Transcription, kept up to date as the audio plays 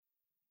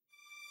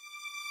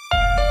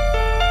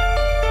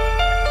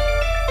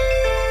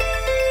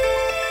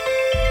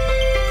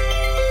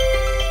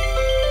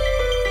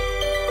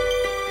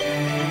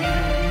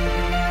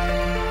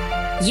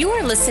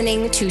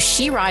listening to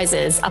She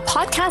Rises, a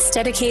podcast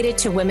dedicated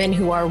to women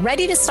who are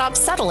ready to stop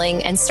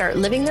settling and start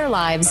living their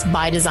lives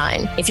by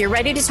design. If you're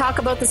ready to talk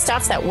about the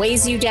stuff that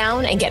weighs you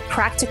down and get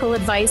practical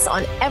advice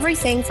on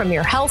everything from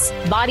your health,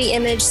 body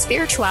image,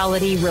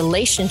 spirituality,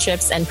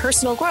 relationships, and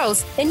personal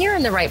growth, then you're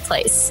in the right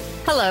place.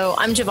 Hello,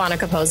 I'm Giovanna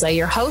Capozza,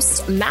 your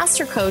host,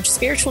 master coach,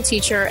 spiritual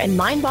teacher, and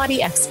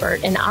mind-body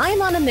expert, and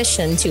I'm on a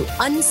mission to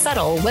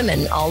unsettle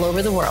women all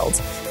over the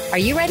world. Are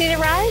you ready to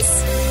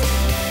rise?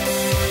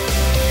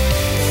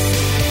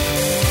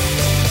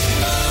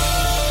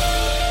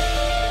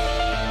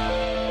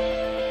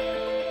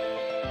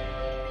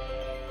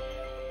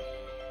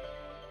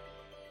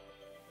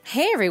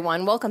 Hey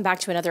everyone, welcome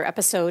back to another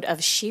episode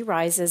of She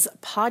Rises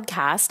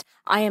podcast.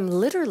 I am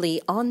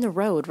literally on the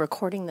road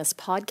recording this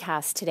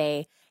podcast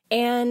today,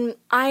 and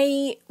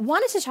I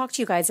wanted to talk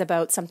to you guys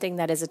about something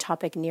that is a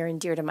topic near and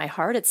dear to my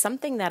heart. It's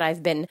something that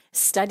I've been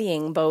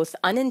studying both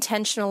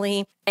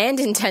unintentionally and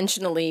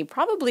intentionally,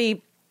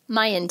 probably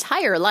my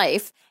entire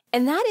life,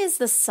 and that is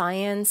the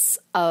science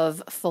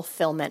of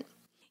fulfillment.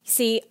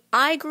 See,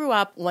 I grew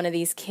up one of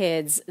these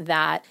kids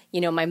that,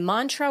 my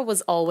mantra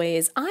was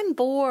always, I'm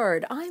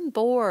bored.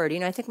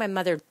 I think my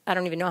mother, I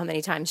don't even know how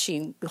many times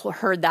she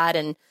heard that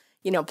and,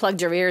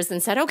 plugged her ears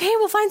and said, okay,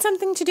 we'll find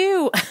something to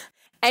do.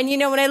 And,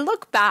 when I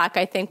look back,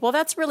 I think, well,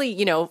 that's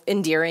really,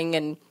 endearing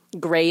and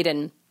great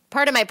and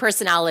part of my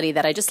personality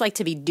that I just like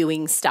to be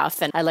doing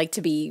stuff and I like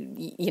to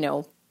be,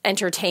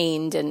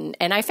 entertained. And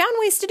I found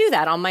ways to do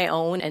that on my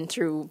own and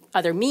through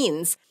other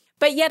means.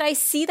 But yet I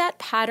see that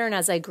pattern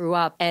as I grew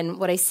up, and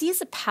what I see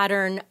is a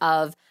pattern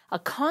of a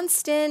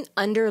constant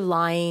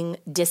underlying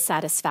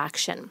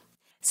dissatisfaction.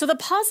 So the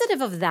positive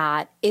of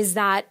that is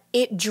that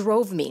it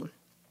drove me.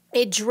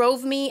 It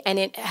drove me and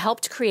it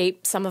helped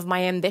create some of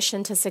my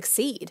ambition to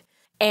succeed.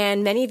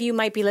 And many of you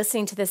might be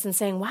listening to this and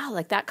saying, wow,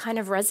 like that kind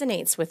of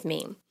resonates with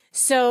me.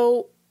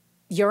 So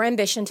your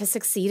ambition to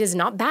succeed is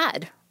not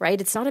bad,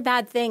 right? It's not a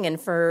bad thing. And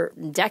for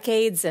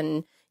decades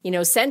and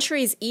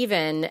centuries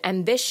even,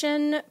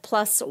 ambition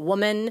plus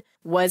woman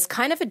was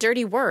kind of a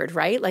dirty word,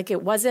 right? Like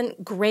it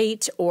wasn't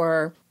great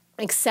or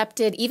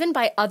accepted even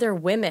by other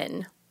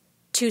women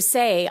to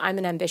say, I'm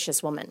an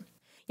ambitious woman.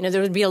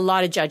 There would be a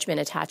lot of judgment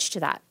attached to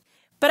that.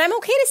 But I'm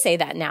okay to say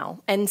that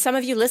now. And some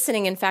of you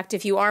listening, in fact,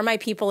 if you are my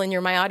people and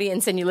you're my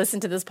audience and you listen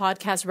to this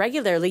podcast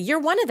regularly, you're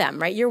one of them,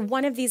 right? You're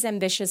one of these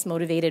ambitious,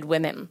 motivated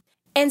women.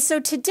 And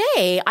so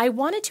today I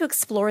wanted to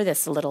explore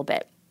this a little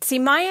bit. See,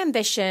 my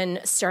ambition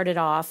started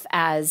off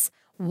as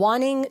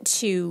wanting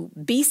to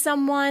be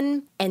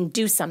someone and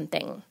do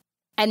something.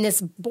 And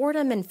this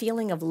boredom and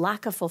feeling of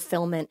lack of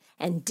fulfillment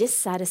and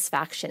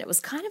dissatisfaction, it was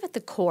kind of at the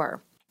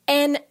core.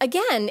 And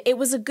again, it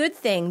was a good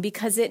thing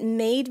because it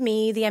made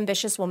me the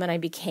ambitious woman I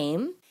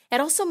became. It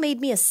also made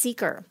me a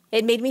seeker.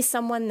 It made me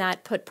someone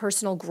that put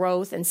personal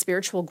growth and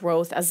spiritual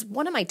growth as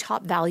one of my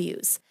top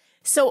values.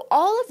 So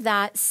all of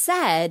that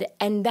said,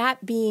 and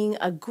that being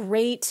a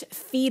great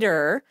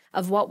feeder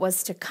of what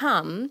was to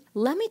come,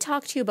 let me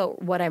talk to you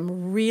about what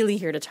I'm really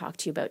here to talk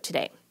to you about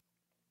today.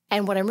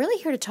 And what I'm really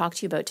here to talk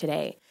to you about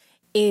today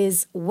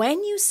is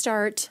when you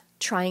start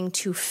trying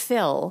to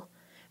fill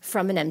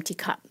from an empty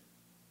cup.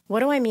 What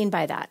do I mean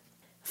by that?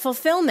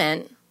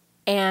 Fulfillment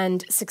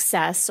and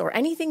success, or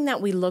anything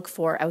that we look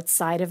for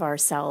outside of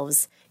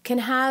ourselves, can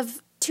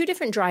have two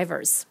different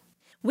drivers.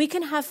 We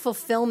can have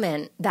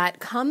fulfillment that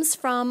comes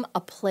from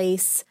a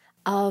place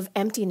of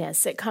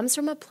emptiness. It comes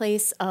from a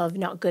place of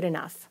not good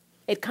enough.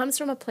 It comes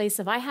from a place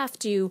of I have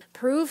to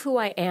prove who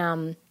I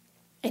am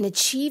and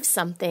achieve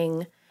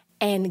something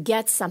and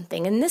get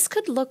something. And this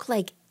could look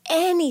like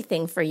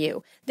anything for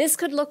you. This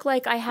could look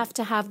like I have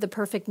to have the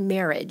perfect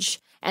marriage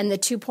and the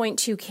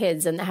 2.2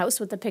 kids and the house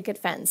with the picket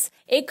fence.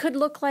 It could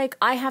look like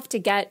I have to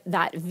get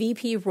that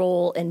VP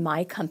role in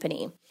my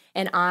company.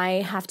 And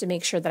I have to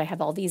make sure that I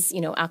have all these,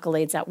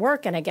 accolades at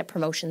work and I get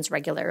promotions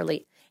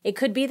regularly. It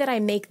could be that I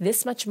make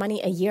this much money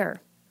a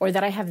year or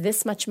that I have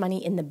this much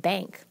money in the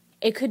bank.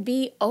 It could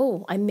be,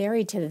 I'm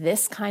married to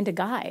this kind of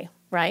guy,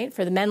 right?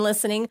 For the men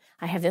listening,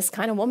 I have this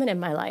kind of woman in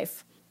my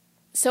life.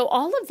 So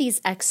all of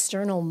these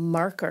external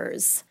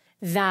markers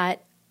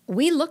that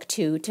we look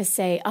to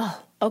say,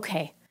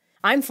 okay,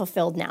 I'm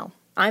fulfilled now.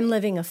 I'm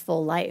living a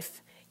full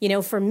life.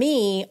 For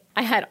me,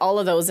 I had all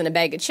of those in a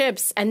bag of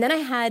chips. And then I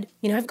had,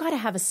 I've got to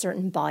have a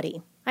certain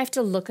body. I have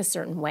to look a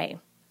certain way.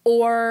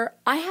 Or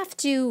I have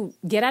to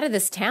get out of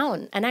this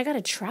town and I got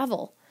to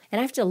travel and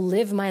I have to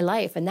live my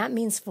life. And that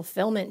means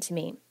fulfillment to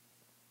me.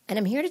 And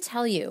I'm here to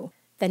tell you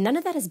that none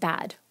of that is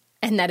bad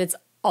and that it's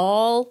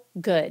all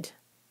good.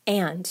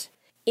 And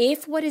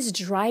if what is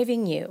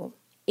driving you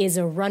is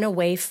a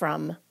runaway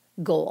from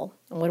goal,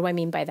 and what do I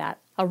mean by that?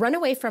 A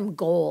runaway from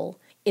goal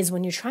is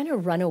when you're trying to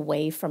run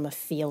away from a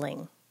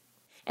feeling.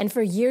 And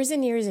for years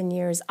and years and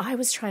years, I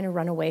was trying to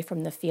run away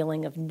from the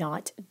feeling of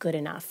not good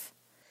enough.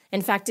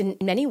 In fact, in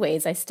many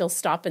ways, I still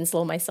stop and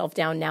slow myself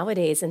down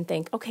nowadays and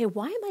think, okay,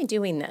 why am I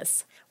doing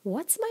this?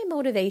 What's my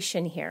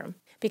motivation here?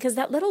 Because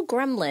that little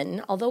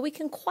gremlin, although we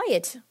can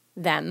quiet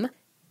them,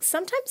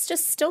 sometimes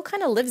just still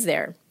kind of lives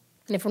there.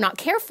 And if we're not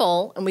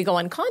careful and we go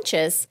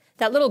unconscious,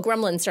 that little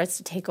gremlin starts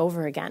to take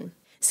over again.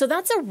 So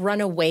that's a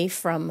run away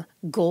from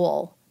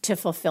goal to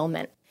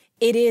fulfillment.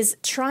 It is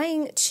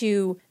trying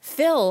to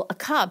fill a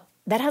cup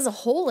that has a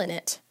hole in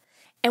it.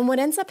 And what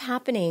ends up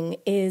happening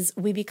is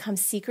we become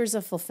seekers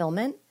of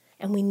fulfillment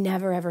and we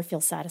never ever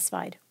feel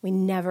satisfied. We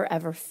never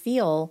ever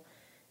feel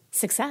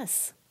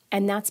success.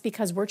 And that's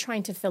because we're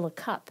trying to fill a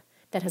cup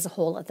that has a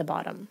hole at the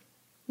bottom.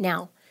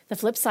 Now, the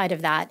flip side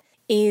of that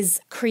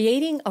is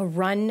creating a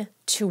run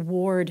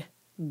toward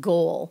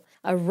goal,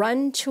 a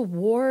run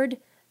toward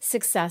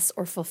success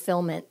or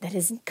fulfillment that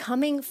is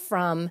coming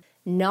from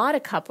not a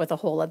cup with a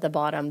hole at the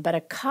bottom, but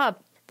a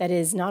cup that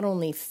is not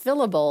only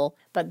fillable,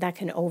 but that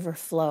can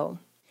overflow.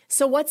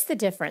 So what's the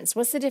difference?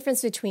 What's the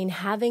difference between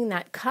having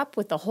that cup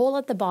with the hole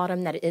at the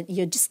bottom that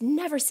you just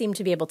never seem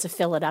to be able to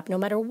fill it up, no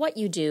matter what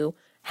you do,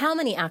 how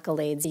many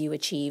accolades you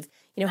achieve,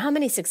 how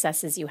many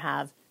successes you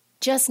have,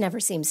 just never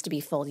seems to be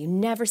full. You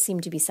never seem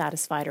to be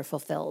satisfied or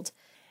fulfilled,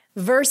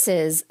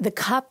 versus the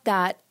cup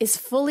that is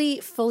fully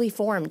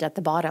formed at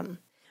the bottom,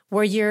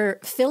 where you're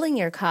filling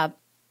your cup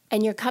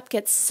and your cup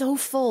gets so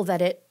full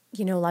that it,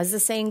 as the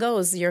saying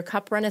goes, your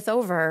cup runneth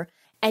over,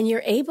 and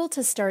you're able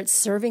to start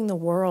serving the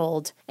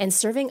world and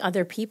serving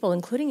other people,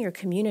 including your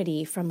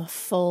community, from a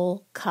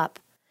full cup.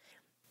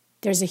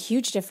 There's a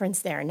huge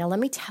difference there. Now, let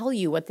me tell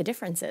you what the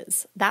difference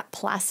is. That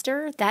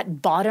plaster,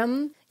 that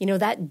bottom,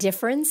 that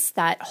difference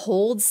that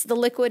holds the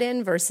liquid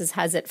in versus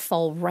has it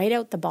fall right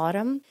out the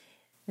bottom,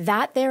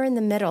 that there in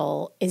the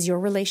middle is your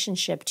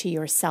relationship to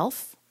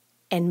yourself,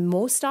 and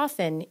most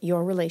often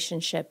your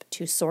relationship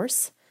to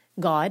Source,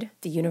 God,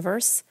 the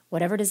universe,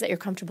 whatever it is that you're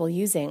comfortable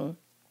using.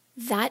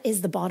 That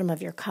is the bottom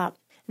of your cup.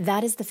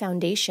 That is the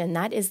foundation.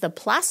 That is the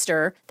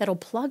plaster that'll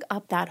plug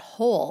up that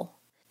hole.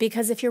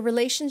 Because if your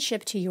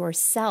relationship to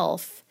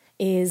yourself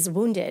is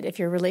wounded, if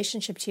your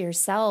relationship to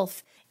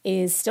yourself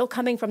is still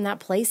coming from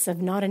that place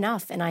of not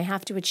enough, and I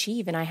have to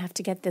achieve, and I have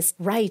to get this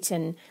right,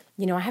 and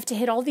I have to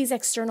hit all these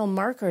external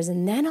markers,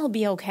 and then I'll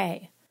be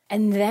okay,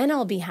 and then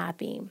I'll be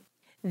happy,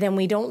 then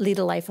we don't lead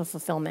a life of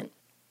fulfillment.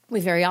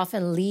 We very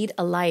often lead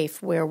a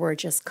life where we're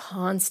just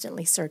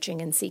constantly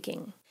searching and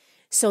seeking.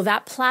 So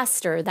that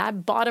plaster,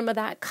 that bottom of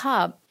that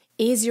cup,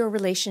 is your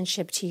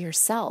relationship to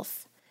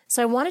yourself.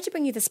 So I wanted to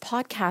bring you this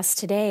podcast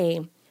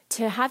today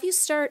to have you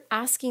start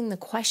asking the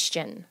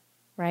question,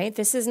 right?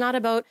 This is not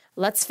about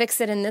let's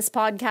fix it in this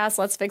podcast,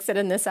 let's fix it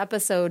in this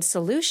episode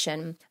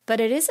solution, but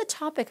it is a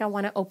topic I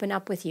want to open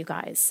up with you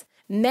guys.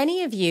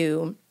 Many of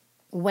you,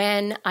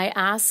 when I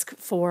ask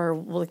for,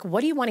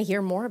 what do you want to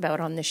hear more about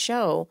on the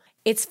show?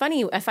 It's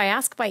funny, if I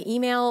ask by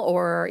email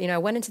or, I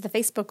went into the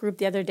Facebook group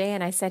the other day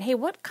and I said, hey,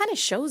 what kind of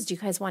shows do you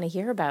guys want to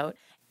hear about?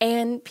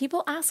 And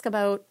people ask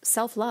about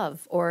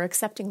self-love or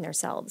accepting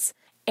themselves.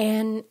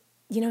 And,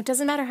 it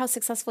doesn't matter how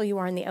successful you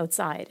are on the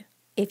outside.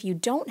 If you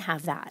don't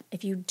have that,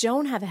 if you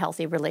don't have a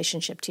healthy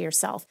relationship to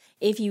yourself,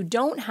 if you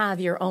don't have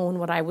your own,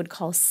 what I would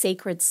call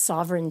sacred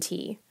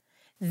sovereignty,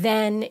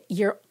 then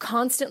you're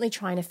constantly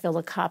trying to fill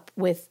a cup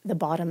with the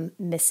bottom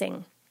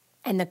missing.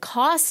 And the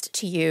cost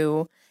to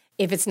you,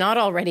 if it's not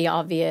already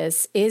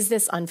obvious, is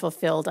this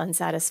unfulfilled,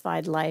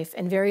 unsatisfied life.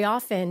 And very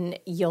often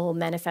you'll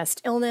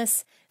manifest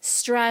illness,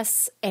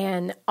 stress,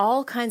 and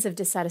all kinds of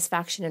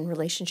dissatisfaction in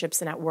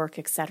relationships and at work,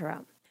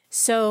 etc.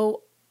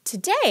 So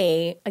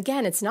today,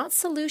 again, it's not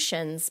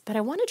solutions, but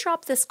I want to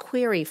drop this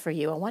query for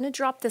you. I want to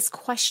drop this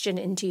question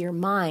into your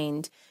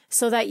mind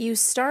so that you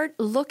start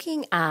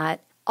looking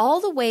at all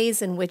the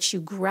ways in which you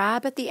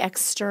grab at the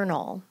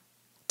external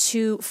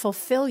to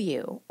fulfill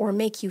you or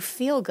make you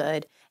feel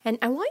good. And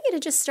I want you to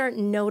just start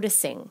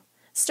noticing,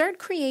 start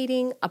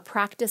creating a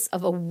practice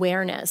of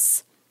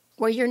awareness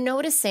where you're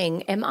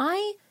noticing, am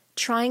I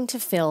trying to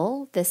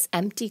fill this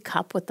empty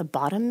cup with the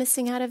bottom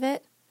missing out of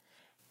it?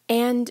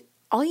 And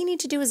all you need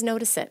to do is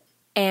notice it.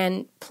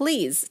 And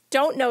please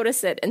don't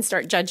notice it and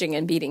start judging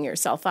and beating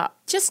yourself up.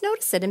 Just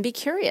notice it and be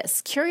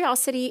curious.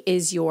 Curiosity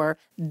is your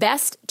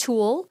best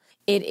tool.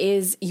 It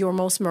is your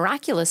most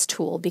miraculous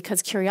tool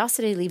because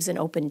curiosity leaves an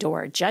open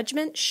door.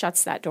 Judgment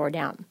shuts that door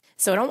down.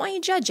 So I don't want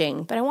you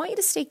judging, but I want you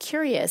to stay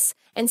curious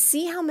and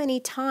see how many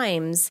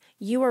times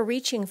you are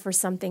reaching for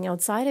something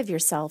outside of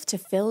yourself to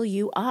fill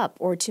you up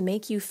or to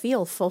make you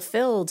feel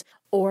fulfilled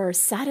or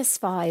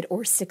satisfied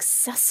or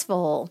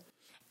successful.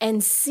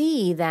 And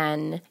see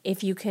then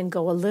if you can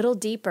go a little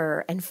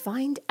deeper and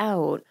find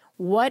out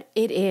what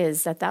it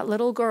is that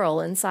little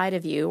girl inside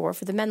of you, or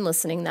for the men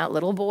listening, that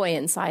little boy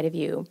inside of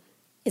you,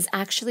 is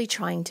actually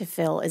trying to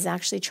fill, is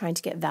actually trying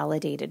to get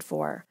validated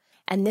for.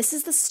 And this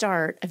is the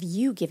start of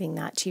you giving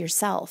that to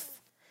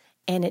yourself.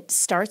 And it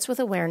starts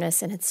with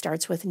awareness and it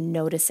starts with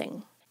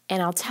noticing.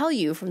 And I'll tell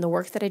you from the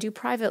work that I do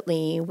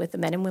privately with the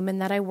men and women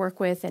that I work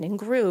with and in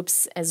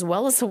groups, as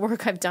well as the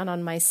work I've done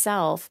on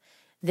myself,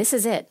 this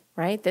is it,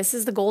 right? This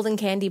is the golden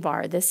candy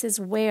bar. This is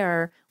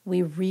where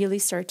we really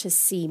start to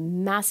see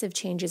massive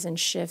changes and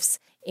shifts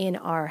in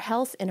our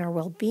health, in our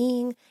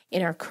well-being,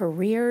 in our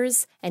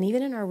careers, and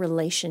even in our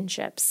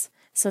relationships.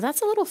 So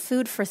that's a little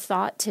food for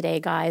thought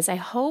today, guys. I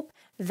hope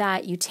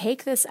that you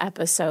take this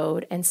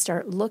episode and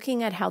start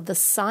looking at how the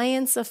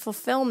science of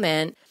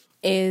fulfillment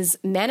is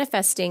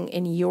manifesting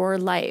in your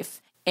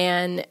life.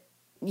 And,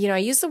 I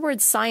use the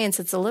word science,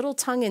 it's a little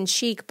tongue in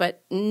cheek,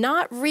 but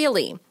not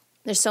really.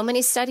 There's so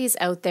many studies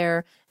out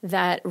there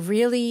that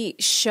really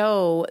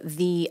show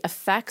the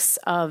effects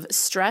of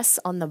stress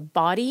on the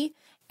body.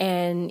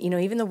 And,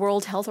 even the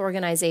World Health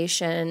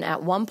Organization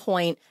at one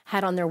point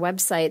had on their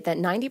website that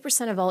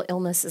 90% of all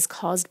illness is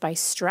caused by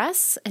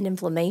stress and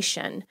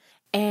inflammation.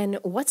 And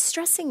what's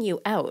stressing you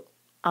out?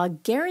 I'll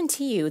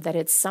guarantee you that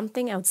it's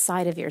something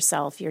outside of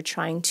yourself. You're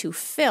trying to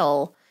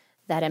fill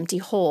that empty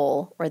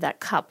hole or that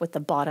cup with the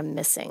bottom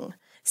missing.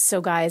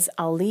 So guys,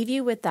 I'll leave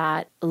you with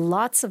that.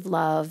 Lots of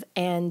love,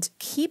 and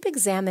keep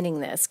examining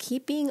this.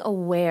 Keep being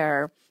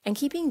aware and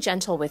keep being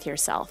gentle with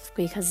yourself,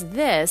 because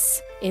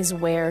this is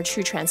where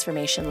true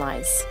transformation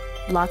lies.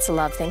 Lots of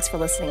love. Thanks for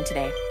listening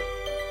today.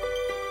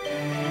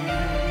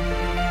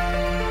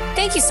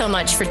 Thank you so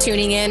much for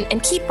tuning in,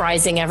 and keep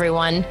rising,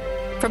 everyone.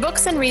 For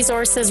books and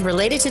resources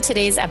related to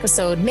today's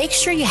episode, make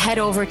sure you head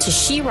over to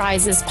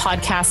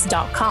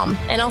SheRisesPodcast.com,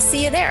 and I'll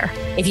see you there.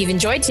 If you've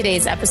enjoyed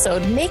today's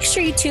episode, make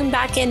sure you tune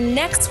back in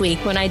next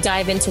week when I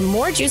dive into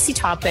more juicy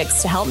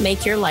topics to help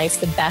make your life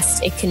the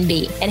best it can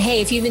be. And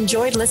hey, if you've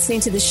enjoyed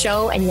listening to the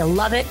show and you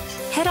love it,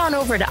 head on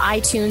over to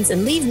iTunes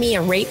and leave me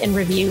a rate and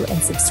review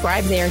and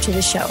subscribe there to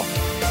the show.